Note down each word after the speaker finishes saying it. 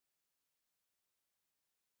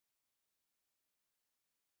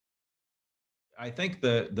I think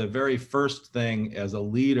the very first thing as a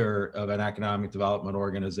leader of an economic development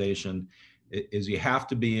organization is you have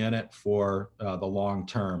to be in it for the long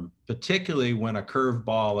term, particularly when a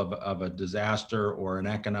curveball of a disaster or an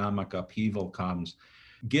economic upheaval comes.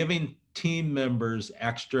 Giving team members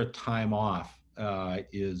extra time off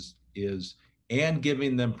is and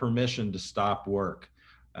giving them permission to stop work.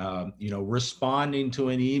 Responding to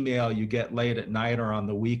an email you get late at night or on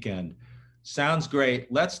the weekend sounds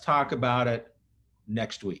great. Let's talk about it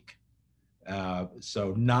next week.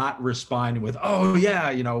 So not responding with, oh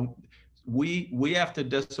yeah, we have to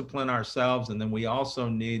discipline ourselves, and then we also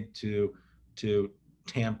need to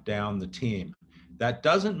tamp down the team. That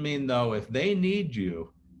doesn't mean though, if they need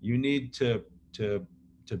you, you need to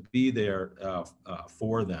be there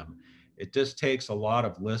for them. It just takes a lot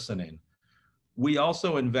of listening. We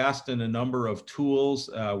also invest in a number of tools.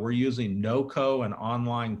 We're using NoCo, an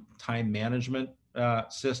online time management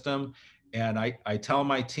system. And I tell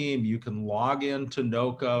my team, you can log into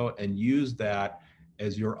NoCo and use that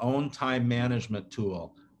as your own time management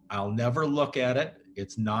tool. I'll never look at it.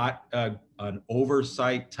 It's not an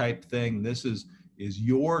oversight type thing. This is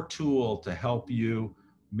your tool to help you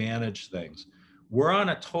manage things. We're on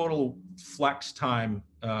a total flex time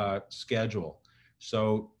schedule.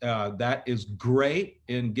 So that is great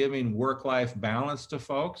in giving work-life balance to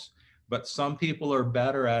folks, but some people are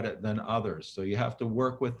better at it than others. So you have to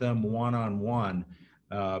work with them one-on-one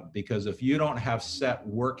because if you don't have set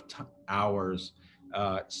work hours,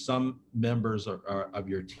 some members of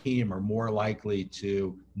your team are more likely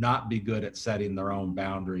to not be good at setting their own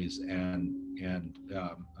boundaries and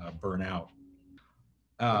burn out.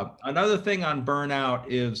 Another thing on burnout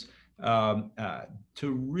is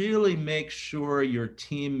to really make sure your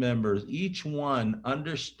team members, each one,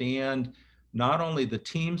 understand not only the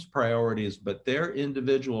team's priorities, but their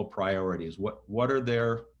individual priorities. What are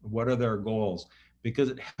their goals? Because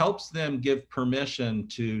it helps them give permission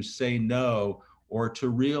to say no, or to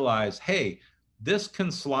realize, hey, this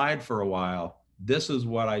can slide for a while. This is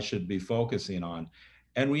what I should be focusing on.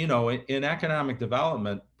 And in economic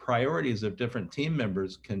development, priorities of different team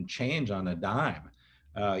members can change on a dime.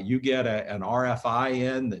 You get an RFI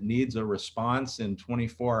in that needs a response in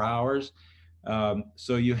 24 hours.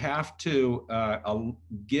 So you have to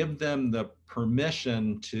give them the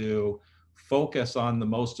permission to focus on the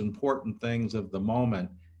most important things of the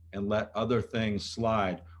moment and let other things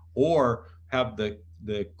slide, or have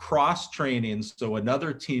the cross training so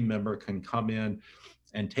another team member can come in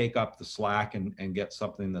and take up the slack and get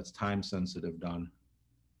something that's time sensitive done.